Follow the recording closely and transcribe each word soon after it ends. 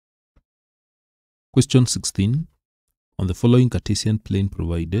Question 16. On the following Cartesian plane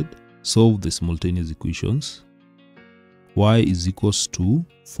provided, solve the simultaneous equations. Y is equals to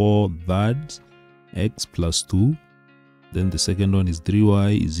 4/3 x plus 2. Then the second one is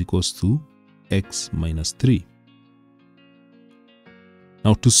 3y is equals to x minus 3.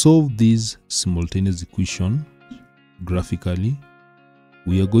 Now to solve these simultaneous equation graphically,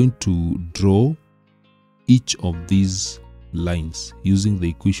 we are going to draw each of these lines using the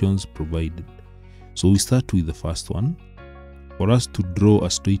equations provided. So we start with the first one. For us to draw a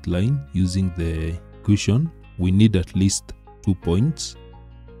straight line using the equation, we need at least 2 points.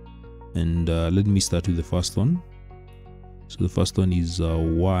 And let me start with the first one. So the first one is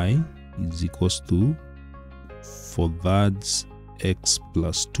y is equals to 4/3 x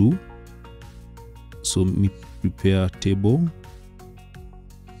plus 2. So let me prepare a table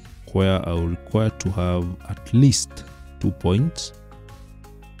where I will require to have at least 2 points.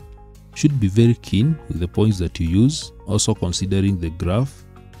 Should be very keen with the points that you use, also considering the graph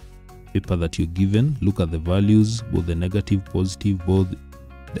paper that you're given. Look at the values, both the negative, positive, both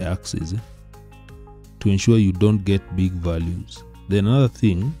the axes, to ensure you don't get big values. Then another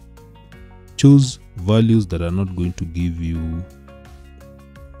thing, choose values that are not going to give you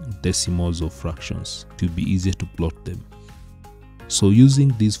decimals or fractions. It will be easier to plot them. So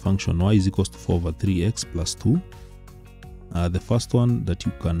using this function y is equals to 4/3x plus 2, the first one that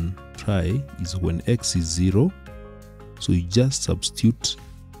you can try is when x is 0. So you just substitute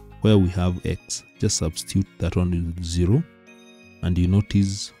where we have x, just substitute that one with 0, and you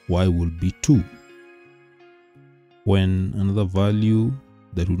notice y will be 2. When another value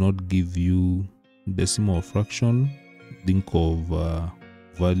that will not give you decimal or fraction, think of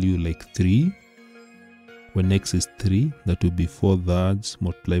value like 3. When x is 3, that will be 4/3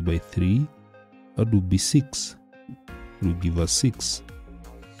 multiplied by 3, that will be 6. It will give us 6.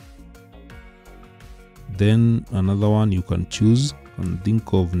 Then another one you can choose and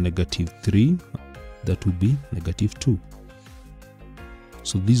think of -3, that will be -2.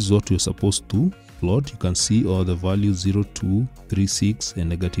 So this is what we're supposed to plot. You can see all the values 0, 2, 3, 6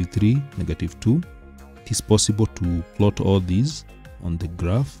 and -3, -2. It is possible to plot all these on the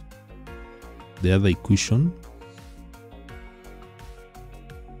graph. The other equation,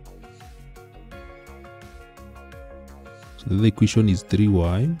 so the other equation is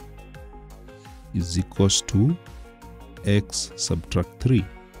 3y is equals to x subtract 3.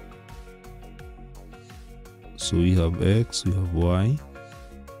 So we have x, we have y.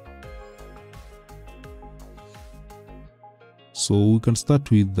 So we can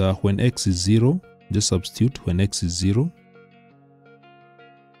start with when x is 0, just substitute when x is 0.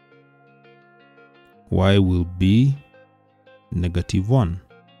 Y will be -1.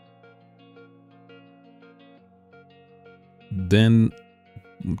 Then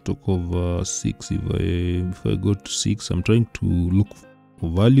talk of 6. If I go to 6, I'm trying to look for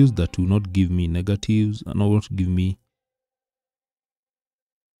values that will not give me negatives and not give me.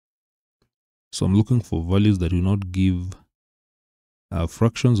 So I'm looking for values that will not give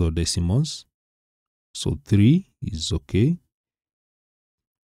fractions or decimals. So 3 is okay.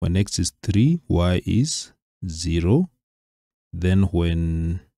 When x is 3, y is 0. Then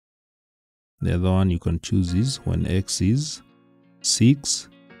when the other one you can choose is when x is 6,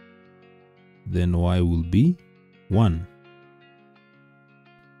 then y will be 1.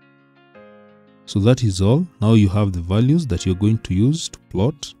 So that is all. Now you have the values that you're going to use to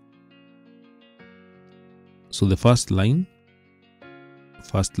plot. So the first line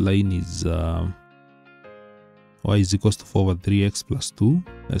is y is equals to 4/3x plus 2.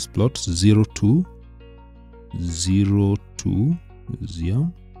 Let's plot 0, 2. 0, 2 is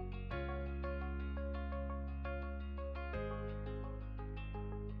here.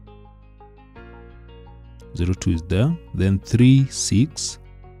 Zero, 2 is there. Then 3, 6.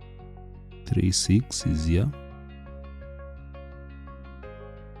 3, 6 is here.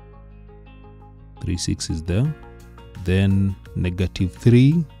 3, 6 is there. Then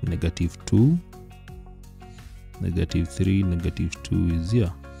 -3, -2. -3, -2 is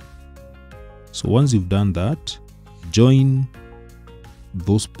here. So once you've done that, join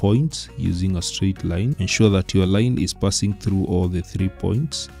those points using a straight line. Ensure that your line is passing through all the 3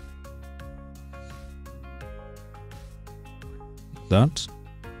 points. That.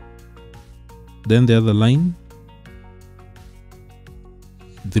 Then the other line,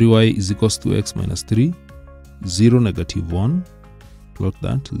 3y is equals to x minus 3. 0, -1. Plot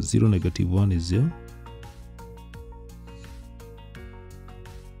that. 0, -1 is here.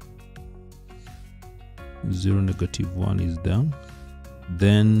 Zero, -1 is down.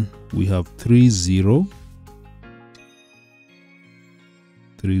 Then we have 3, 0.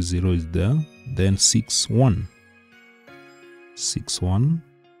 3, 0 is there. Then 6, 1. 6, 1.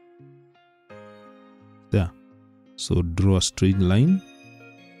 There. So draw a straight line.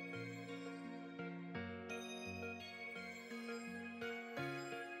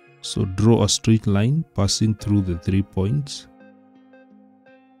 So draw a straight line passing through the 3 points.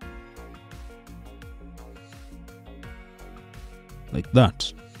 Like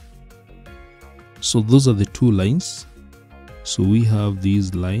that. So those are the 2 lines. So we have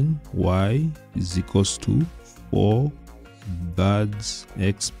this line y is equals to 4 birds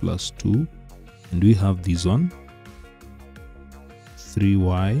x plus 2, and we have this one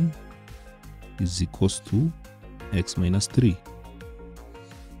 3y is equals to x minus 3.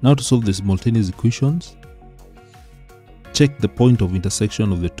 Now to solve the simultaneous equations, check the point of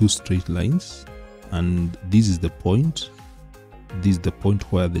intersection of the 2 straight lines, and this is the point. This is the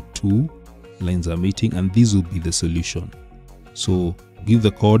point where the 2 lines are meeting, and this will be the solution. So give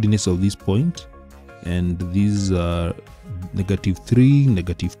the coordinates of this point, and these are -3,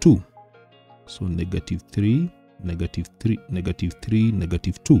 -2. So -3, -3, -3,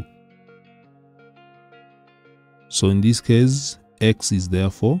 -2. So in this case, x is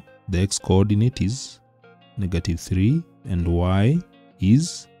therefore, the x coordinate is -3 and y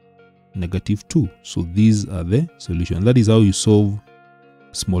is -2. So these are the solution. That is how you solve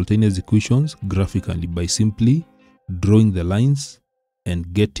simultaneous equations graphically, by simply drawing the lines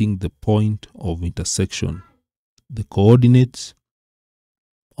and getting the point of intersection. The coordinates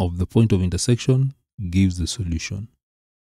of the point of intersection gives the solution.